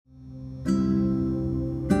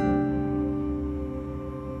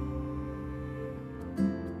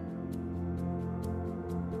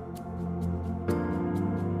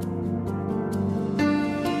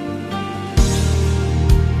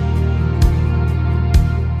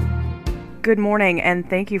Good morning, and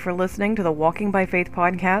thank you for listening to the Walking by Faith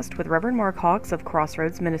podcast with Reverend Mark Hawks of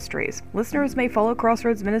Crossroads Ministries. Listeners may follow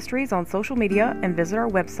Crossroads Ministries on social media and visit our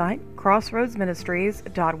website,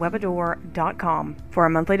 crossroadsministries.webador.com, for our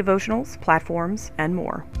monthly devotionals, platforms, and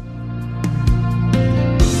more.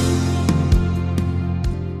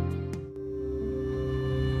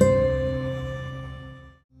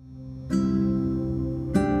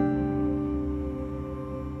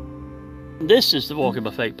 This is the Walking by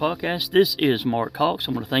Faith podcast. This is Mark Hawks.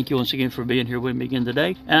 I want to thank you once again for being here with me again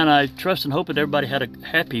today. And I trust and hope that everybody had a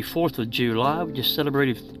happy 4th of July. We just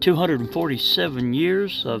celebrated 247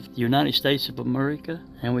 years of the United States of America.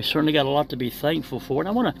 And we certainly got a lot to be thankful for. And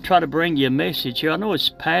I want to try to bring you a message here. I know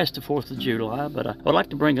it's past the 4th of July, but I would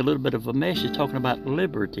like to bring a little bit of a message talking about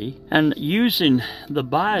liberty and using the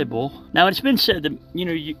Bible. Now, it's been said that,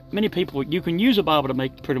 many people, you can use a Bible to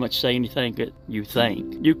make pretty much say anything that you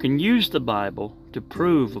think. You can use the Bible to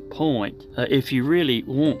prove a point if you really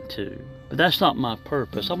want to. But that's not my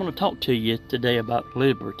purpose. I want to talk to you today about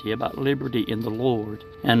liberty in the Lord.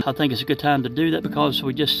 And I think it's a good time to do that because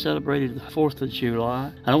we just celebrated the 4th of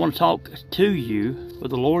July. And I want to talk to you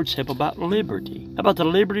with the Lord's help about liberty the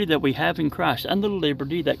liberty that we have in Christ and the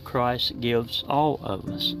liberty that Christ gives all of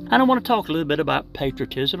us. And I want to talk a little bit about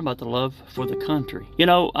patriotism, about the love for the country.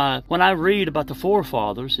 When I read about the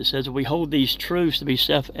forefathers, it says that we hold these truths to be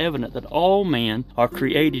self-evident, that all men are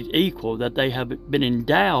created equal, that they have been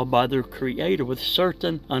endowed by their Creator with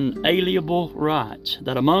certain unalienable rights,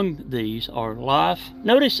 that among these are life.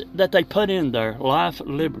 Notice that they put in there life,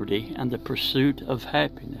 liberty, and the pursuit of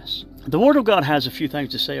happiness. The Word of God has a few things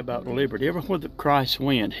to say about liberty. Everywhere that Christ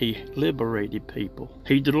went, He liberated people.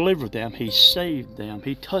 He delivered them. He saved them.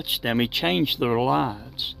 He touched them. He changed their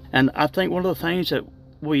lives. And I think one of the things that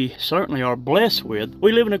we certainly are blessed with,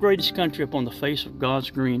 we live in the greatest country upon the face of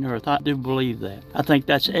God's green earth. I do believe that. I think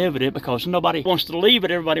that's evident because nobody wants to leave it.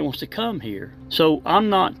 Everybody wants to come here. So I'm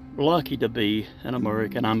not lucky to be an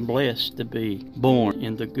American. I'm blessed to be born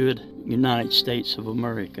in the good United States of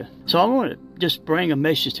America. So I want to just bring a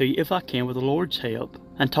message to you, if I can, with the Lord's help,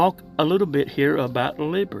 and talk a little bit here about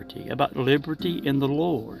liberty in the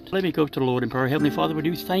Lord. Let me go to the Lord in prayer. Heavenly Father, we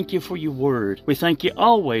do thank you for your word. We thank you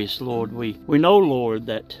always, Lord. We know, Lord,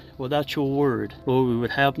 that without your word, Lord, we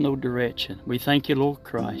would have no direction. We thank you, Lord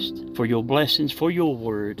Christ, for your blessings, for your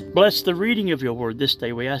word. Bless the reading of your word this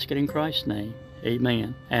day. We ask it in Christ's name.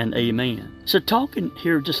 Amen and amen. So talking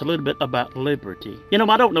here just a little bit about liberty.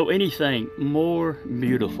 I don't know anything more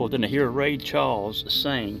beautiful than to hear Ray Charles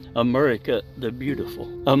sing, America the Beautiful.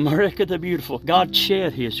 America the Beautiful. God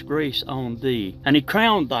shed His grace on thee, and He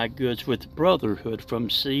crowned thy goods with brotherhood from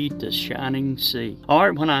sea to shining sea. All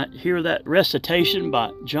right, when I hear that recitation by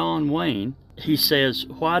John Wayne, he says,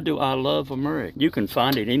 "Why do I love America?" You can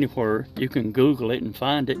find it anywhere. You can Google it and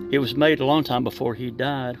find it. It was made a long time before he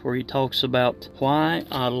died, where he talks about why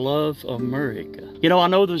I love America. I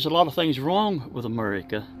know there's a lot of things wrong with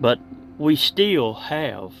America, but we still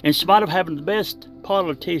have, in spite of having the best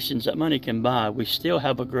politicians that money can buy, we still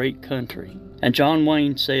have a great country. And John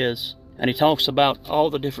Wayne says, and he talks about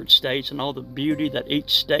all the different states and all the beauty that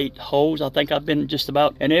each state holds. I think I've been just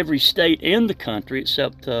about in every state in the country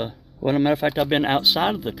except well, as a matter of fact, I've been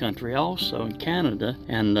outside of the country also, in Canada,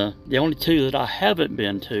 and the only two that I haven't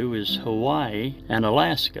been to is Hawaii and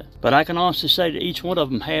Alaska. But I can honestly say that each one of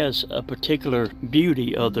them has a particular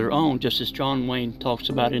beauty of their own, just as John Wayne talks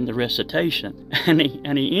about in the recitation.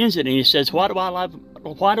 And he ends it and he says, why do I love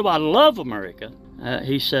America?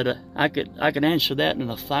 He said, I could answer that in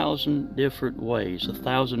 1,000 different ways,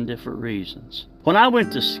 1,000 different reasons. When I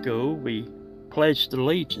went to school, we pledged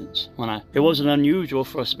allegiance. It wasn't unusual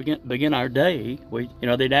for us to begin our day.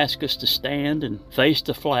 They'd ask us to stand and face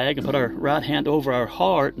the flag and put our right hand over our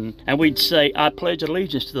heart, and we'd say, "I pledge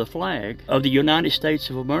allegiance to the flag of the United States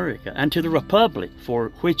of America and to the republic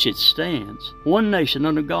for which it stands, one nation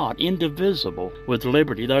under God, indivisible, with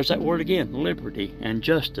liberty." There's that word again, liberty and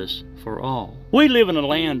justice for all. We live in a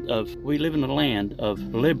land of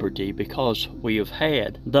liberty because we have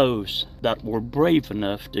had those that were brave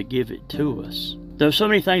enough to give it to us. There's so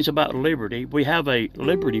many things about liberty. We have a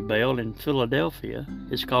Liberty Bell in Philadelphia.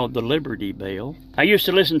 It's called the Liberty Bell. I used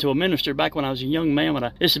to listen to a minister back when I was a young man.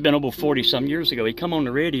 This has been over 40-some years ago. He'd come on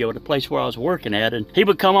the radio at a place where I was working at, and he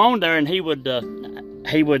would come on there and he would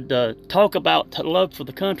talk about love for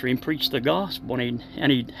the country and preach the gospel,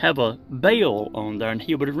 and he'd have a bell on there, and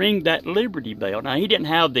he would ring that Liberty Bell. Now, he didn't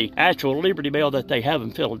have the actual Liberty Bell that they have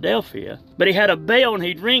in Philadelphia, but he had a bell, and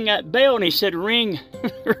he'd ring that bell, and he said, "Ring,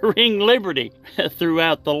 ring liberty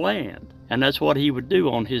throughout the land." And that's what he would do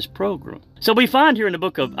on his program. So we find here in the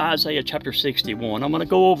book of Isaiah chapter 61, I'm going to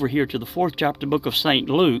go over here to the 4th chapter book of St.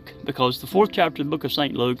 Luke, because the 4th chapter of the book of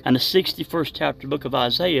St. Luke and the 61st chapter book of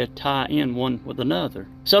Isaiah tie in one with another.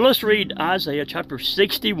 So let's read Isaiah chapter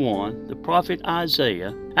 61, the prophet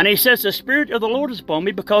Isaiah. And he says, "The Spirit of the Lord is upon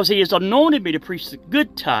me, because he has anointed me to preach the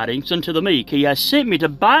good tidings unto the meek. He has sent me to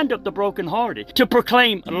bind up the brokenhearted, to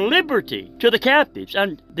proclaim liberty to the captives,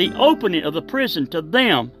 and the opening of the prison to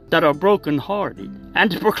them that are brokenhearted,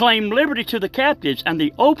 and to proclaim liberty to the captives, and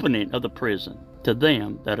the opening of the prison to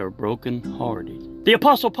them that are brokenhearted." The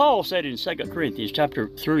Apostle Paul said in 2 Corinthians chapter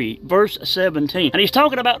 3, verse 17, and he's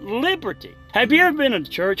talking about liberty. Have you ever been in a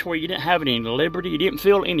church where you didn't have any liberty? You didn't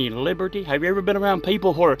feel any liberty? Have you ever been around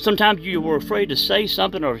people where sometimes you were afraid to say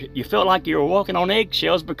something, or you felt like you were walking on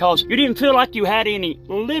eggshells because you didn't feel like you had any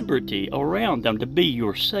liberty around them to be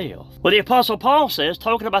yourself? Well, the Apostle Paul says,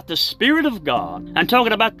 talking about the Spirit of God and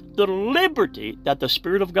talking about the liberty that the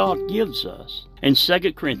Spirit of God gives us, in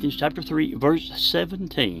 2 Corinthians chapter 3, verse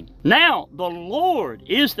 17. "Now the Lord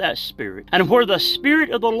is that Spirit, and where the Spirit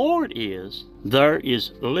of the Lord is, there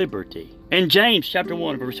is liberty." In James chapter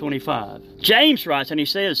 1, verse 25, James writes, and he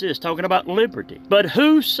says this, talking about liberty, "But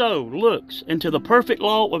whoso looks into the perfect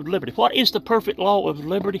law of liberty." What is the perfect law of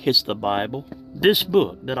liberty? It's the Bible. This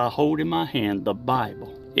book that I hold in my hand, the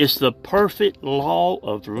Bible, is the perfect law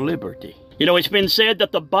of liberty. You know, it's been said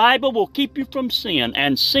that the Bible will keep you from sin,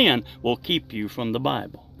 and sin will keep you from the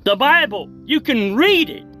Bible. The Bible, you can read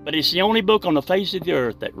it, but it's the only book on the face of the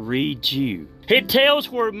earth that reads you. It tells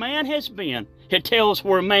where man has been, it tells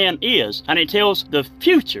where man is, and it tells the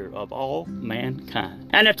future of all mankind.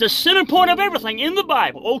 And at the center point of everything in the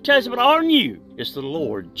Bible, Old Testament or New, is the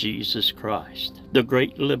Lord Jesus Christ, the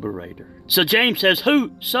great liberator. So James says,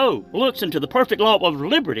 "Whoso looks into the perfect law of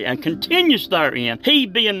liberty and continues therein, he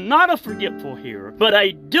being not a forgetful hearer, but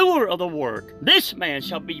a doer of the work, this man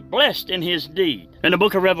shall be blessed in his deed." In the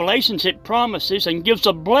book of Revelations, it promises and gives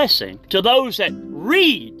a blessing to those that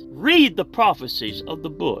read the prophecies of the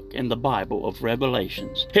book in the Bible of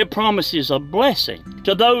Revelations. It promises a blessing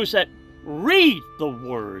to those that read the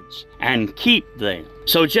words and keep them.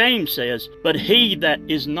 So James says, "But he that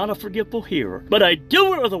is not a forgetful hearer, but a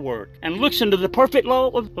doer of the work, and looks into the perfect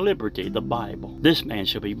law of liberty," the Bible, "this man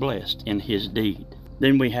shall be blessed in his deed."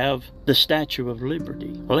 Then we have the Statue of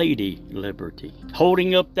Liberty, Lady Liberty,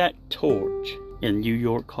 holding up that torch in New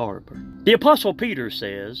York Harbor. The Apostle Peter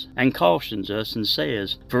says and cautions us and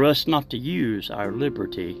says for us not to use our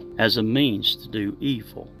liberty as a means to do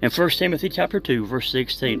evil. In 1 Timothy chapter 2, verse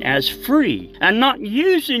 16, "As free, and not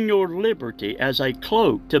using your liberty as a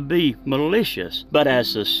cloak to be malicious, but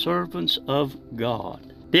as the servants of God."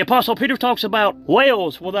 The Apostle Peter talks about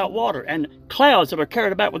wells without water and clouds that are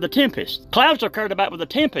carried about with the tempest. Clouds are carried about with the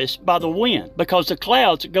tempest by the wind, because the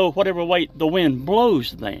clouds go whatever way the wind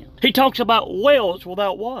blows them. He talks about wells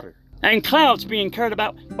without water and clouds being carried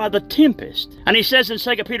about by the tempest. And he says in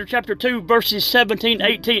 2 Peter chapter 2, verses 17,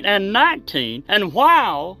 18, and 19, and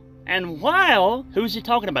while, who's he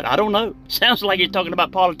talking about? I don't know. Sounds like he's talking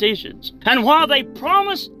about politicians. "And while they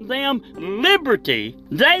promise them liberty,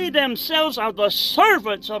 they themselves are the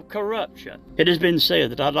servants of corruption." It has been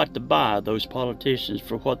said that I'd like to buy those politicians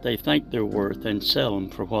for what they think they're worth and sell them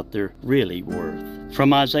for what they're really worth.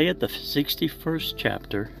 From Isaiah, the 61st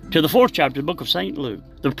chapter, to the 4th chapter of the book of St. Luke,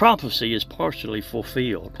 the prophecy is partially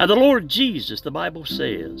fulfilled. And the Lord Jesus, the Bible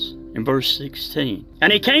says in verse 16,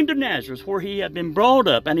 "And he came to Nazareth, where he had been brought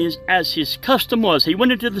up, and as his custom was, he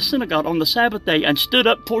went into the synagogue on the Sabbath day and stood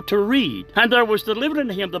up for to read. And there was delivered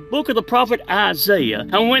unto him the book of the prophet Isaiah.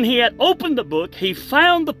 And when he had opened the book, he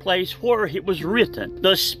found the place where it was written,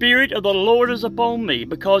 The Spirit of the Lord is upon me,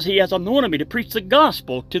 because he has anointed me to preach the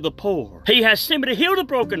gospel to the poor. He has sent me to heal the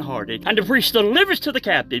brokenhearted, and to preach deliverance to the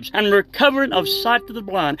captives, and recovering of sight to the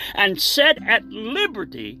blind, and set at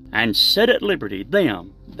liberty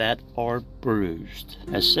them that are bruised."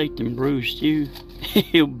 As Satan bruised you,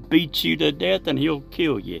 he'll beat you to death and he'll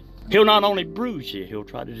kill you. He'll not only bruise you, he'll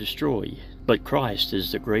try to destroy you. But Christ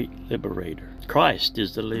is the great liberator. Christ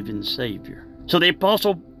is the living Savior. So the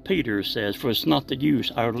Apostle Peter says for us not to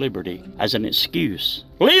use our liberty as an excuse.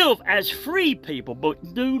 Live as free people,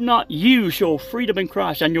 but do not use your freedom in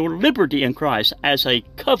Christ and your liberty in Christ as a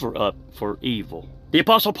cover-up for evil. The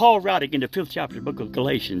Apostle Paul writing in the 5th chapter of the book of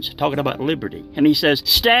Galatians, talking about liberty, and he says,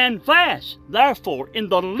 "Stand fast, therefore, in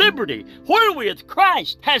the liberty wherewith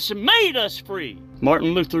Christ has made us free."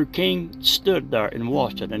 Martin Luther King stood there and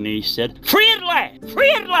watched it, and he said, "Free at last,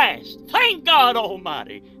 free at last, thank God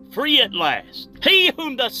Almighty, free at last. He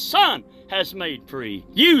whom the Son has made free,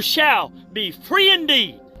 you shall be free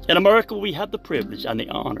indeed." In America, we have the privilege and the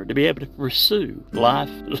honor to be able to pursue life,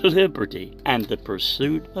 liberty, and the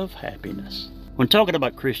pursuit of happiness. When talking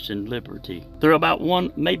about Christian liberty, there are about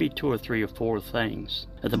one, maybe two or three or four things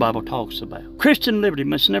that the Bible talks about. Christian liberty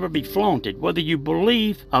must never be flaunted. Whether you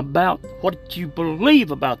believe about what you believe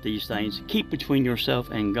about these things, keep between yourself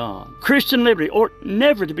and God. Christian liberty ought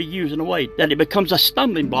never to be used in a way that it becomes a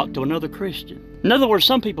stumbling block to another Christian. In other words,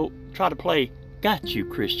 some people try to play got you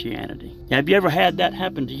Christianity. Have you ever had that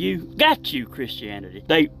happen to you? Got you Christianity.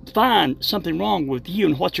 They find something wrong with you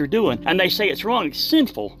and what you're doing, and they say it's wrong, it's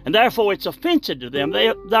sinful, and therefore it's offensive to them.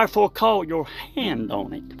 They therefore call your hand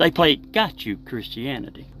on it. They play got you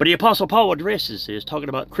Christianity. But the Apostle Paul addresses this, talking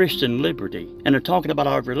about Christian liberty, and they're talking about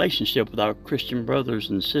our relationship with our Christian brothers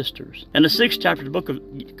and sisters. In the 6th chapter of the book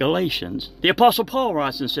of Galatians, the Apostle Paul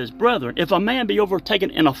writes and says, Brethren, if a man be overtaken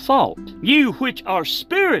in a fault, you which are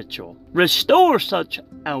spiritual, restore such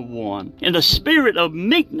a one in the spirit of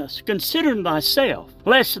meekness, considering thyself,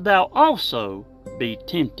 lest thou also be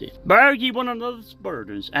tempted. Bear ye one another's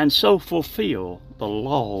burdens, and so fulfill the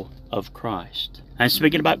law of Christ. And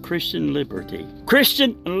speaking about Christian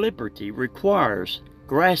liberty requires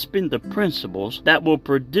grasping the principles that will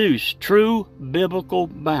produce true biblical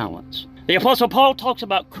balance. The Apostle Paul talks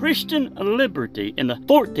about Christian liberty in the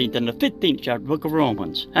 14th and the 15th chapter of the book of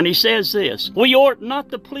Romans. And he says this, We ought not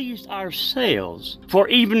to please ourselves, for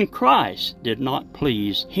even Christ did not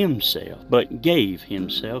please himself, but gave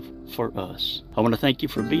himself for us. I want to thank you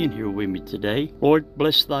for being here with me today. Lord,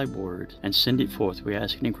 bless thy word and send it forth, we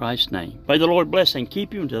ask in Christ's name. May the Lord bless and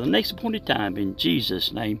keep you until the next appointed time. In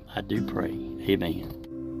Jesus' name I do pray. Amen.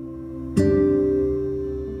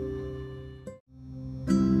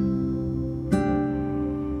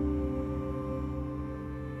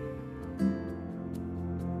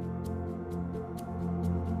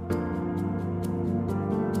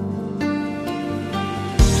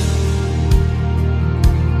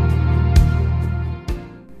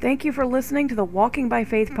 Thank you for listening to the Walking by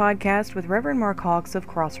Faith podcast with Reverend Mark Hawks of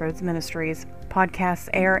Crossroads Ministries. Podcasts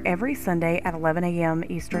air every Sunday at 11 a.m.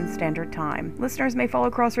 Eastern Standard Time. Listeners may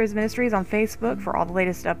follow Crossroads Ministries on Facebook for all the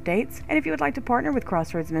latest updates. And if you would like to partner with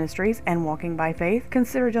Crossroads Ministries and Walking by Faith,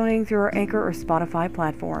 consider donating through our Anchor or Spotify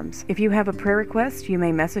platforms. If you have a prayer request, you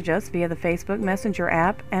may message us via the Facebook Messenger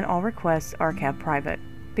app, and all requests are kept private.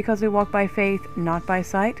 Because we walk by faith, not by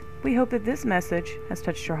sight, we hope that this message has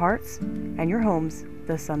touched your hearts and your homes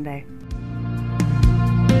this Sunday.